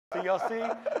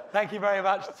Yossi. Thank you very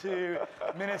much to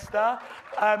Minister.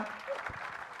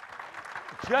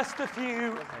 Just a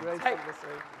few.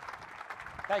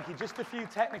 Thank you. Just a few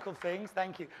technical things.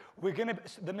 Thank you.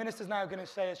 The minister's now going to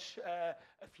say a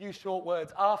few short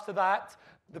words. After that,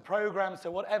 the program.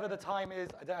 So whatever the time is,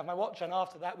 I don't have my watch. And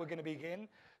after that, we're going to begin.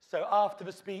 So after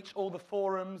the speech, all the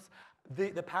forums,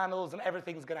 the panels, and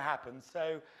everything's going to happen.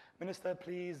 So, Minister,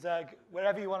 please,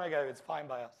 wherever you want to go, it's fine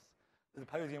by us. The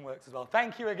podium works as well.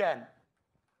 Thank you again.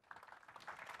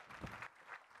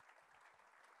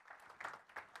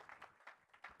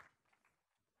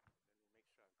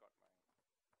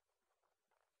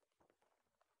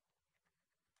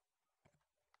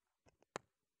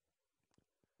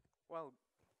 Well,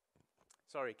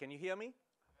 sorry, can you hear me?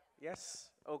 Yes?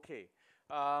 Okay.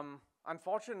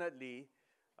 Unfortunately,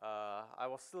 I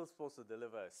was still supposed to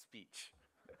deliver a speech.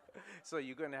 So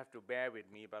you're going to have to bear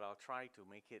with me, but I'll try to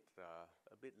make it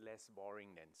a bit less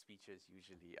boring than speeches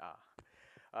usually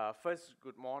are. First,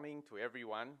 good morning to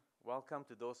everyone. Welcome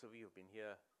to those of you who've been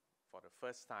here for the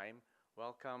first time.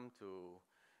 Welcome to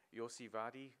Yossi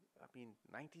Vardi. I mean,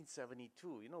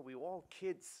 1972, we were all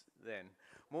kids then.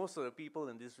 Most of the people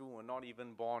in this room were not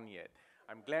even born yet.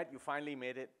 I'm glad you finally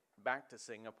made it back to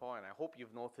Singapore, and I hope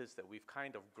you've noticed that we've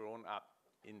kind of grown up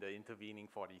in the intervening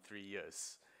 43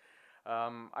 years.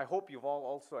 I hope you've all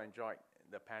also enjoyed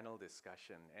the panel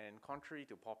discussion, and contrary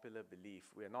to popular belief,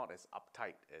 we're not as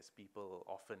uptight as people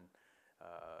often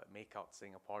make out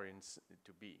Singaporeans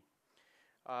to be.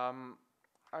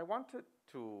 I wanted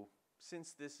to,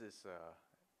 since this is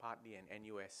partly an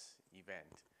NUS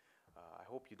event, I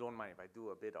hope you don't mind if I do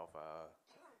a bit of a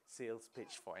sales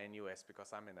pitch for NUS,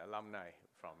 because I'm an alumni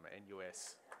from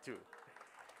NUS too.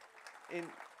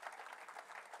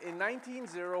 In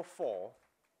 1904,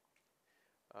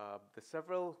 the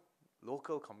several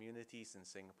local communities in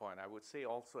Singapore, and I would say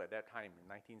also at that time, in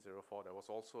 1904, there was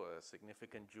also a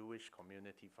significant Jewish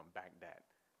community from Baghdad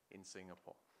in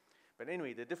Singapore. But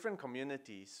anyway, the different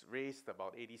communities raised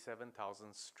about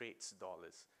 87,000 Straits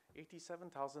dollars. $87,000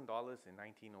 in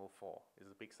 1904 is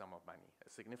a big sum of money, a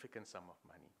significant sum of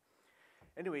money.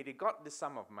 Anyway, they got this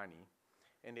sum of money,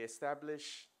 and they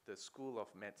established the School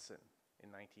of Medicine in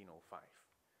 1905.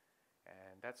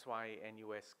 And that's why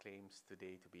NUS claims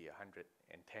today to be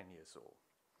 110 years old.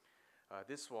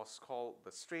 This was called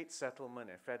the Straits Settlement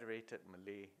and Federated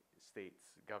Malay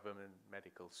States Government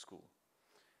Medical School.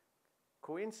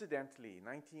 Coincidentally,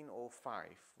 1905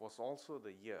 was also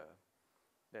the year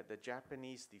that the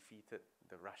Japanese defeated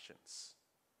the Russians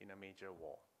in a major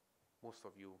war. Most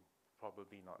of you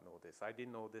probably not know this. I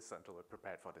didn't know this until I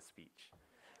prepared for the speech.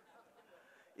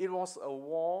 It was a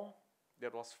war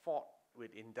that was fought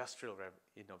with industrial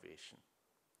innovation.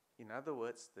 In other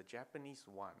words, the Japanese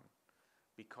won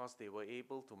because they were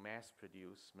able to mass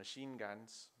produce machine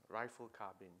guns, rifle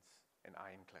carbines, and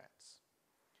ironclads.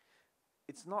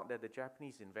 It's not that the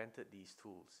Japanese invented these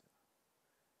tools,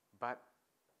 but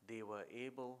they were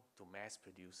able to mass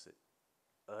produce it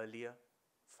earlier,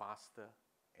 faster,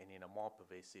 and in a more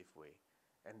pervasive way.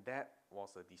 And that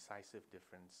was a decisive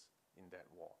difference in that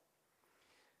war.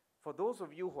 For those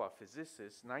of you who are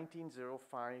physicists,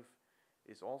 1905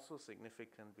 is also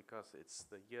significant because it's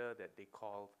the year that they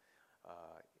called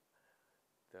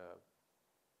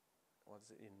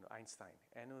in Einstein,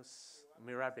 Annus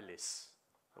Mirabilis,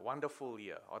 the wonderful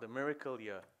year, or the miracle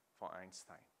year for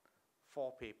Einstein.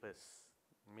 4 papers,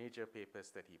 major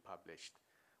papers that he published.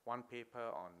 One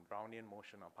paper on Brownian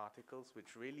motion of particles,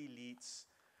 which really leads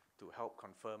to help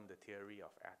confirm the theory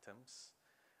of atoms.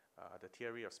 The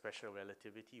theory of special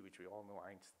relativity, which we all know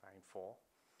Einstein for,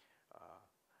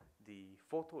 the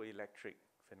photoelectric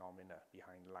phenomena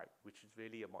behind light, which is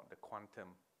really about the quantum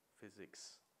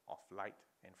physics of light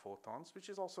and photons, which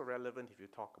is also relevant if you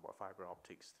talk about fiber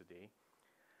optics today.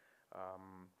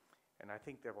 And I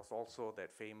think there was also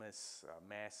that famous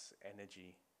mass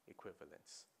energy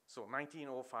equivalence. So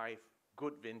 1905,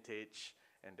 good vintage,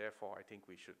 and therefore I think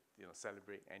we should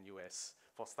celebrate NUS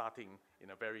for starting in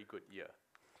a very good year.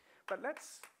 But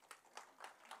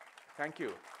thank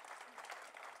you.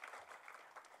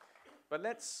 But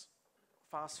let's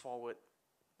fast forward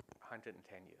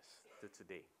 110 years to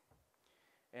today.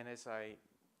 And as I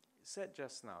said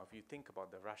just now, if you think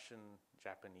about the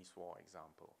Russian-Japanese War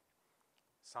example,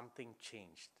 something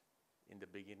changed in the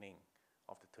beginning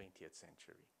of the 20th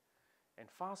century. And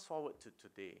fast forward to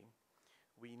today,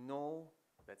 we know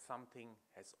that something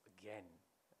has again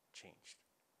changed.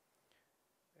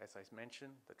 As I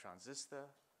mentioned, the transistor,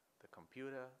 the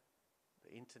computer,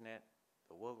 the internet,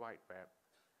 the World Wide Web,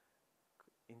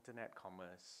 internet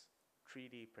commerce,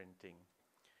 3D printing,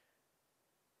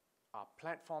 are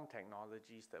platform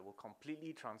technologies that will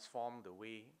completely transform the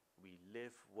way we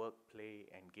live, work, play,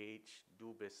 engage,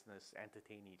 do business,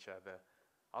 entertain each other,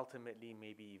 ultimately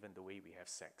maybe even the way we have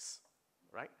sex,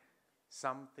 right?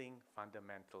 Something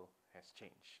fundamental has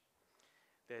changed.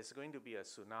 There's going to be a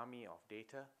tsunami of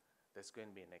data. There's going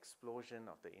to be an explosion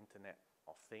of the Internet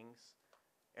of Things.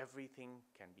 Everything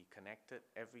can be connected.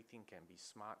 Everything can be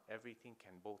smart. Everything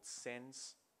can both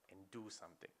sense and do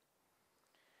something.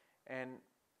 And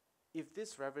if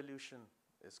this revolution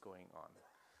is going on,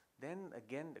 then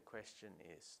again the question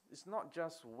is, it's not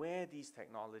just where these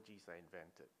technologies are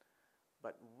invented,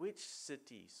 but which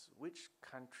cities, which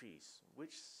countries,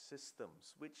 which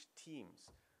systems, which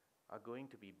teams are going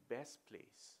to be best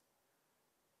placed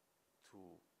to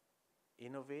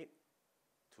innovate,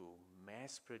 to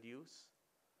mass produce,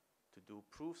 to do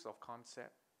proofs of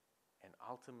concept, and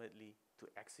ultimately to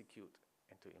execute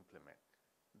and to implement.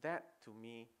 That, to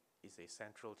me, is a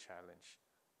central challenge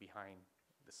behind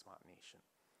the Smart Nation.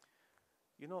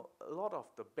 You know, a lot of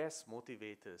the best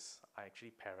motivators are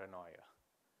actually paranoia.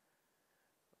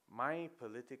 My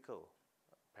political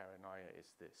paranoia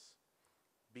is this.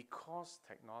 Because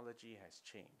technology has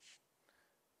changed,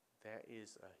 there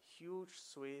is a huge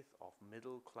swathe of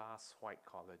middle-class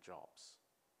white-collar jobs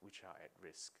which are at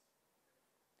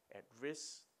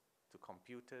risk to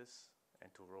computers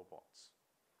and to robots.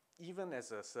 Even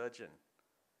as a surgeon,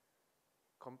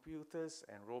 computers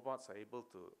and robots are able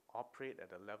to operate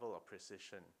at a level of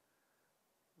precision.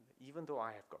 Even though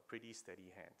I have got pretty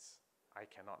steady hands, I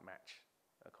cannot match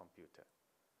a computer.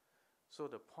 So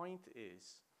the point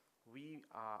is, we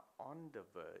are on the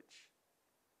verge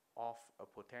of a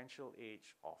potential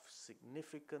age of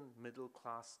significant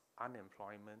middle-class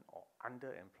unemployment or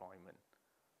underemployment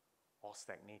or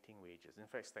stagnating wages. In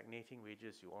fact, stagnating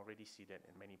wages, you already see that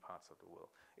in many parts of the world.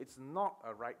 It's not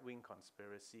a right-wing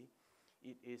conspiracy.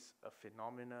 It is a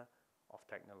phenomena of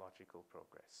technological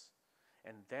progress.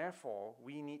 And therefore,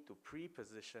 we need to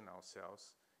pre-position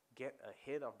ourselves, get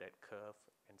ahead of that curve,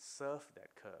 and surf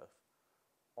that curve,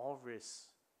 or risk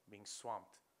being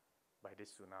swamped by this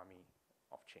tsunami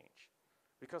of change.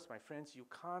 Because, my friends, you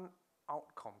can't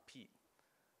outcompete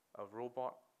a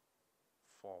robot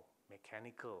for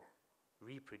mechanical,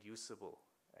 reproducible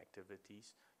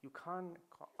activities. You can't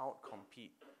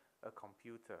outcompete a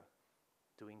computer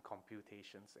doing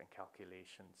computations and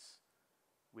calculations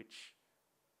which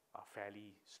are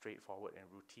fairly straightforward and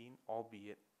routine,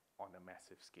 albeit on a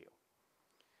massive scale.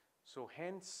 So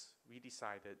hence, we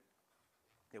decided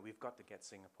that we've got to get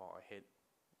Singapore ahead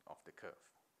of the curve.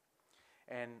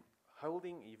 And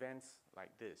holding events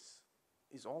like this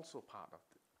is also part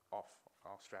of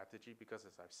our strategy because,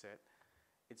 as I've said,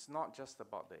 it's not just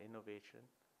about the innovation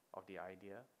of the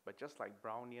idea, but just like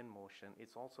Brownian motion,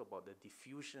 it's also about the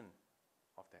diffusion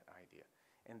of that idea.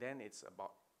 And then it's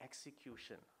about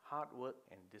execution, hard work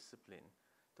and discipline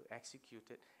to execute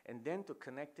it, and then to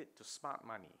connect it to smart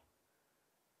money.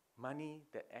 Money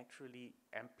that actually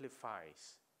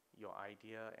amplifies your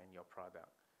idea and your product.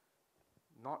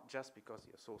 Not just because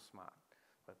you're so smart,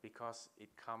 but because it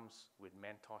comes with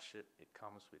mentorship, it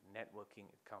comes with networking,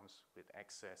 it comes with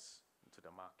access to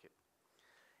the market.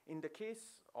 In the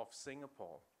case of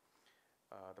Singapore,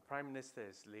 the Prime Minister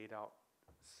has laid out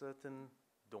certain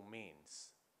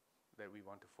domains that we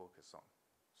want to focus on.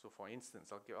 So for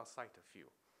instance, I'll cite a few.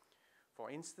 For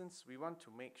instance, we want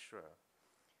to make sure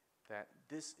that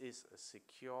this is a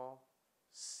secure,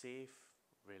 safe,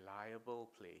 reliable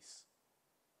place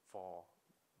for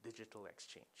digital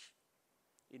exchange.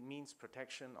 It means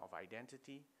protection of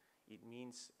identity. It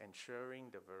means ensuring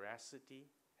the veracity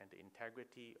and the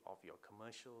integrity of your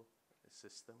commercial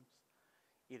systems.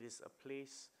 It is a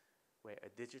place where a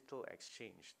digital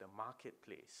exchange, the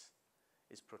marketplace,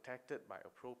 is protected by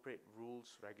appropriate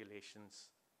rules, regulations,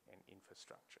 and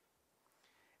infrastructure.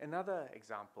 Another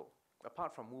example,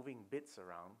 apart from moving bits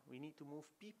around, we need to move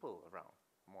people around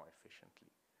more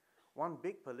efficiently. One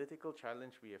big political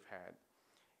challenge we have had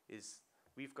is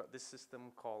we've got this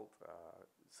system called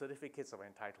certificates of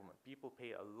entitlement. People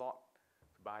pay a lot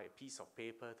to buy a piece of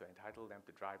paper to entitle them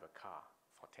to drive a car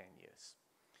for 10 years.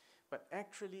 But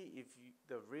actually,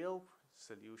 the real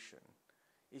solution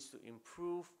is to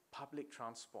improve public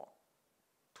transport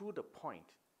to the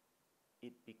point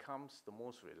it becomes the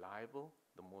most reliable,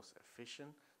 the most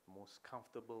efficient, the most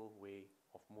comfortable way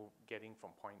of getting from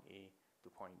point A to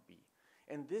point B.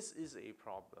 And this is a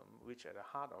problem which at the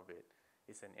heart of it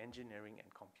is an engineering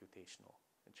and computational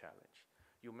challenge.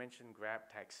 You mentioned Grab,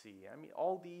 Taxi. I mean,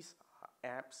 all these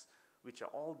apps which are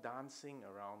all dancing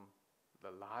around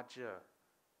the larger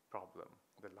problem,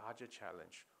 the larger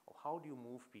challenge of how do you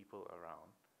move people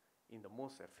around in the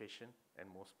most efficient, and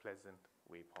most pleasant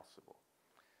way possible.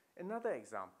 Another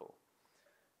example,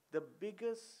 the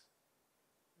biggest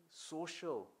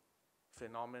social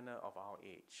phenomena of our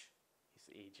age is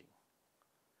aging.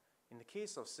 In the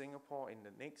case of Singapore, in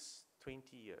the next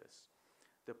 20 years,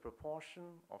 the proportion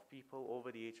of people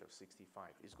over the age of 65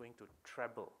 is going to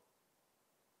treble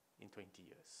in 20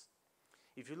 years.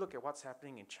 If you look at what's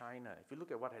happening in China, if you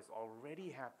look at what has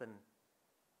already happened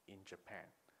in Japan,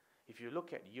 if you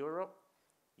look at Europe,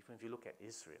 even if you look at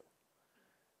Israel,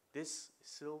 this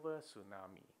silver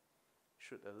tsunami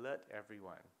should alert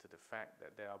everyone to the fact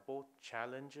that there are both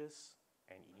challenges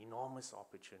and enormous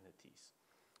opportunities,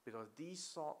 because these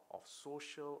sort of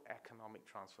social economic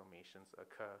transformations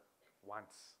occur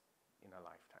once in a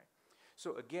lifetime.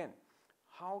 So again,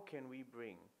 how can we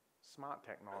bring smart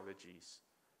technologies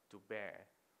to bear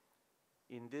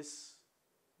in this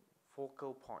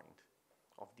focal point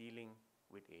of dealing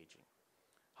with aging?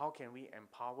 How can we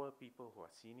empower people who are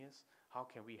seniors? How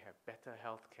can we have better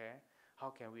health care? How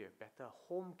can we have better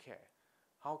home care?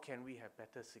 How can we have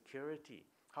better security?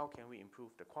 How can we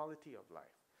improve the quality of life?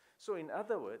 So in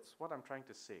other words, what I'm trying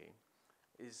to say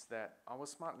is that our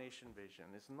Smart Nation vision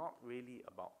is not really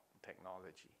about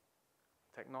technology.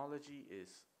 Technology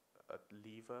is a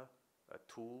lever, a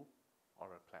tool, or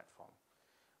a platform.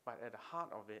 But at the heart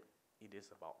of it, it is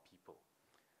about people.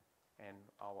 And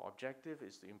our objective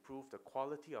is to improve the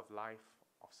quality of life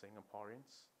of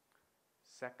Singaporeans.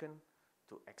 Second,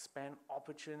 to expand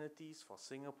opportunities for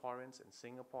Singaporeans and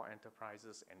Singapore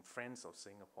enterprises and friends of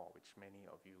Singapore, which many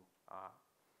of you are.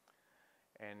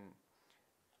 And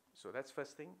so that's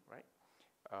first thing, right?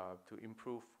 To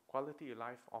improve quality of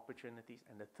life opportunities.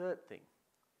 And the third thing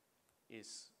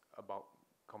is about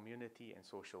community and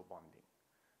social bonding.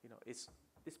 You know, it's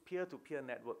peer-to-peer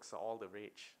networks are all the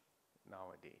rage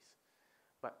nowadays.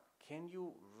 But can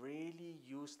you really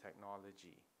use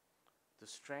technology to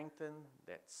strengthen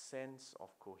that sense of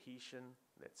cohesion,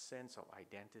 that sense of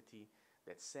identity,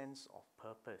 that sense of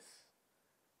purpose,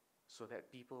 so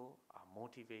that people are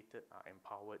motivated, are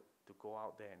empowered to go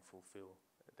out there and fulfill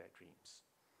their dreams?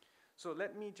 So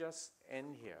let me just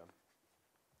end here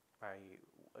by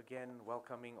again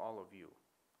welcoming all of you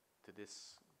to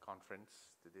this conference,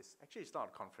 actually it's not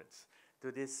a conference,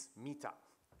 to this meetup,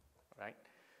 right?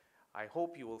 I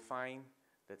hope you will find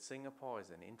that Singapore is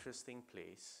an interesting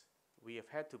place. We have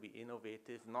had to be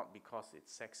innovative, not because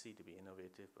it's sexy to be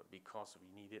innovative, but because we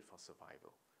need it for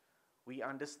survival. We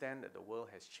understand that the world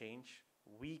has changed.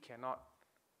 We cannot,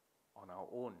 on our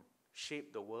own,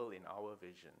 shape the world in our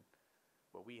vision,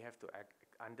 but we have to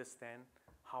understand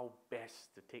how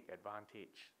best to take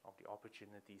advantage of the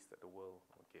opportunities that the world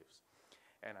gives.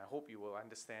 And I hope you will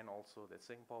understand also that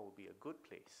Singapore will be a good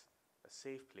place, a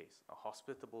safe place, a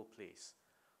hospitable place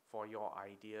for your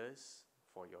ideas,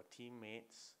 for your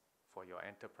teammates, for your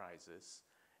enterprises,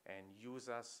 and use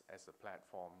us as a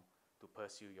platform to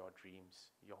pursue your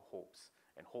dreams, your hopes,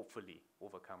 and hopefully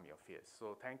overcome your fears.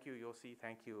 So thank you, Yossi.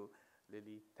 Thank you,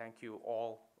 Lily. Thank you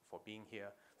all for being here,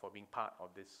 for being part of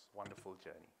this wonderful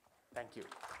journey. Thank you.